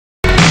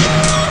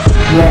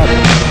Yeah.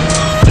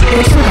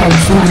 It's like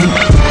shooting.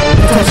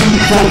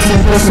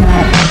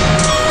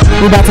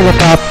 We're about to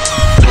look up.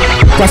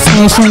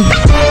 Destination,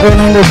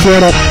 Orlando,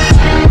 Florida.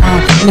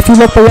 And if you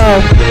look below,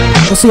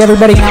 you'll see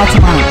everybody in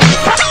Altamont.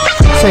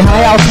 Say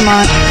hi,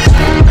 Altamont.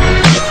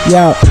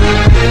 Yo.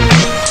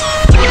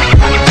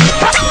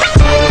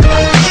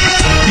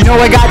 You know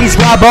I got these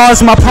raw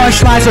bars, my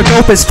punchlines are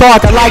dope as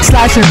fuck. I like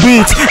slashing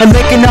beats and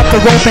licking up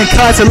the rope and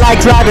cuts. I like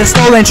driving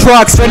stolen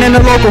trucks, right in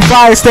the local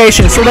fire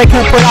station, so they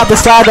can't put out the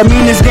side I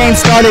mean this game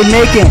started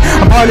making.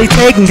 I'm hardly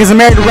taking, cause I'm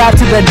married to rap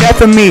to the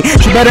death of me.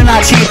 You better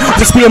not cheat,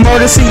 just be a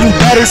murder scene, you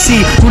better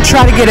see. Who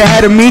try to get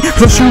ahead of me,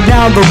 they'll shoot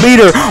down the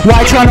leader.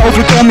 Why trying to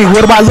overthrow me?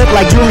 What do I look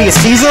like, Julius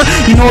Caesar?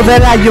 You know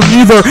that I am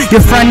either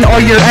your friend or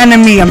your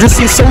enemy. I'm just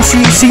the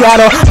associate, see at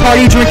a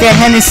party drinking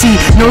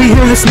Hennessy. No, you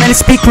hear this man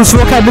speak from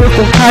vocabulary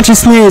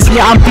consciousness.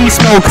 Yeah, I'm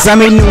beast mode, cause I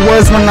make new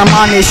words when I'm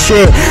on this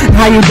shit.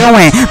 How you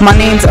doing? My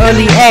name's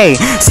Early A.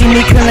 See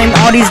me killing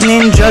all these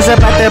ninjas up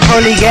at the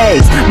pearly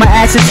gates. My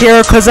ass is here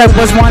cause I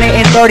was wanted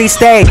in 30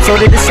 states, so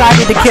they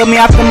decided to kill me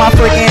after my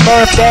freaking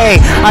birthday.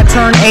 I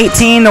turned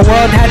 18, the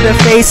world had to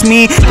face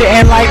me.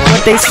 Didn't like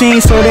what they seen,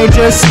 so they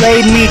just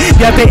slayed me.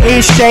 Yup, it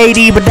is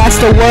shady, but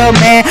that's the world,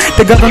 man.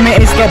 The government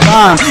is the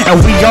bomb,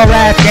 and we are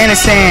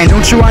Afghanistan.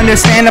 Don't you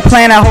understand the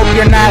plan? I hope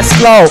you're not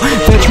slow.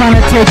 They're trying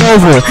to take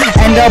over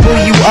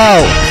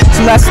NWO.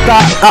 So let's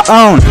start our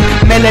own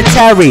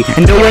military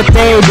and do what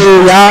they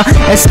do, y'all,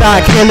 and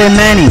start killing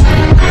many.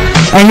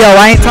 And yo,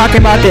 I ain't talking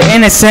about the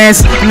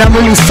innocence, and I'm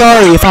really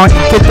sorry if I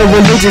get the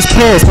religious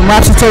pissed. The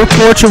raps are so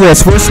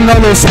torturous, worse than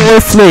all those horror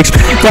flicks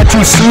that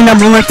you've seen.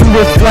 I'm rolling through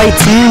with flight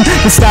team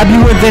to stab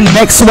you in the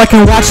neck so I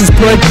can watch this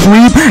blood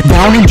creep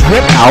down and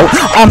drip out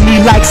on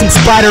me like some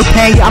spider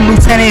pain. I'm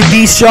Lieutenant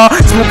V. Shaw,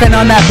 smoking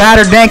on that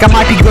batter dank. I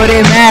might be good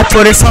at math,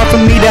 but it's hard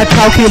for me to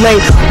calculate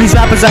these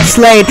rappers I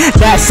slayed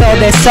that sell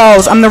their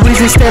souls. I'm the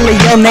reason Stanley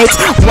Nates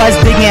was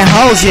digging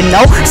holes, you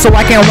know, so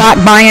I can walk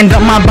by and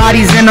dump my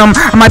bodies in them.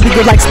 I might be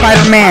good like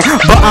Spider-Man,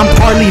 but I'm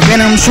partly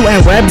Venom,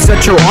 shooting webs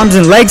at your arms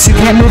and legs. You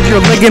can't move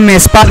your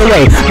ligaments. By the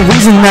way, the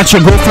reason that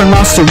your girlfriend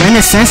lost her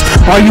innocence.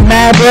 Are you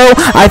mad, bro?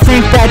 I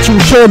think that you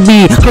should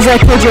be, cause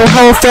I killed your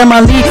whole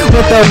family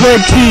with a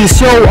wood piece.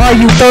 Yo, are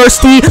you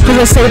thirsty? Cause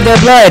I saved their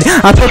blood.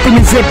 I put them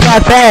in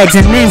Ziploc bags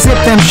and then zip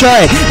them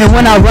shut. And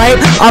when I write,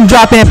 I'm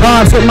dropping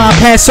bombs with my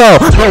pencil.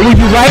 But when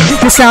you write,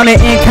 you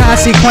sounded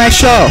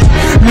inconsequential,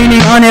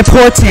 meaning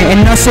unimportant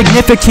and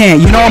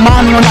insignificant. You know I'm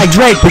on you like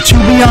Drake, but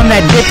you be on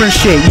that different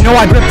shit. You know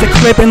I grip the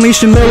clip and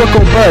unleash a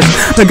lyrical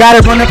burst. The guy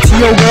to run up to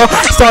your girl,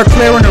 start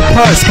clearing her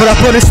purse, but I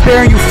put a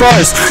spare in you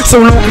first, so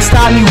no one can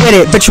stop me with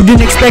it. But you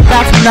didn't expect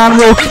that from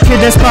non-real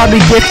kid that's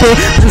probably gifted,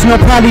 but there's no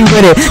problem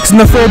with it, cause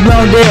I'm a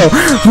full-blown deal.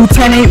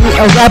 Lieutenant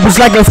rappers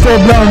like a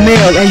full-blown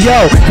meal. And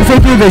yo, you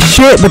think you're the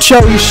shit, but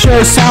yo, you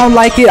sure sound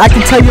like it. I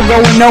can tell you're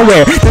going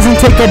nowhere. Doesn't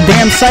take a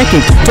damn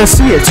psychic to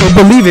see it, so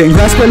believe it and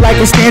grasp it like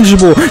it's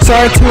tangible.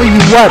 Sorry to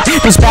you up,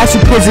 this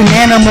bastard kid's an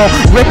animal,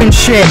 ripping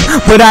shit,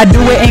 but I do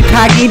it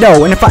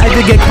incognito. And if I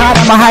ever get caught,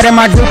 I'ma hide in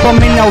my group,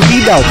 I'm in no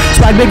Vito.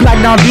 Swag big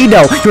like Don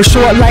Vito, you're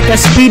short like a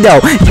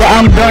Speedo. Yeah,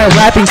 I'm done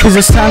rapping cause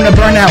it's time to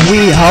burn that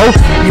weed, ho.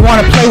 You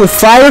wanna play with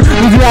fire?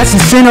 Leave your ass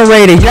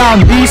incinerated. Yeah,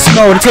 I'm beast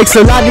mode, it takes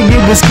a lot to get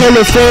this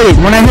killer faded.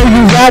 When I hear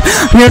you rap,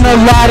 you're in a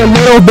lot of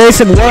little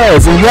basic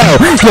words. And yo,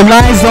 your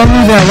lines don't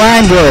even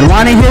rhyme good.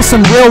 Wanna hear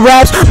some real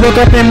raps? Look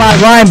up in my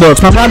rhyme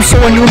books. My rhymes so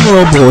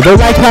innumerable, they're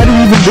like how do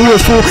you even do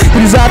it, fool?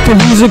 It is after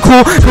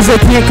musical, cause they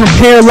can't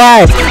compare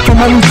live.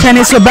 From my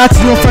lieutenant's about to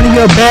do in front of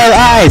your bare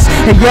eyes.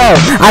 And yo,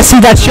 I see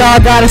that y'all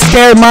got a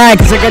scared mind,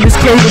 cause I got this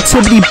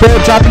creativity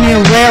built, dropping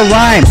in rare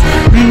rhymes.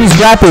 Reading these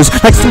rappers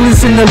like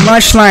students in the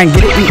lunch line.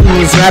 Get it, eating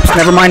these raps,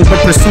 never mind,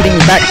 but proceeding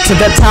back to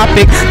the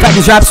topic. Got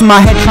these raps in my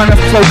head trying to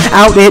float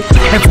out it.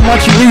 And from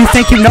what you really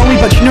think you know me,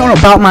 but you don't know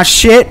about my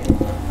shit.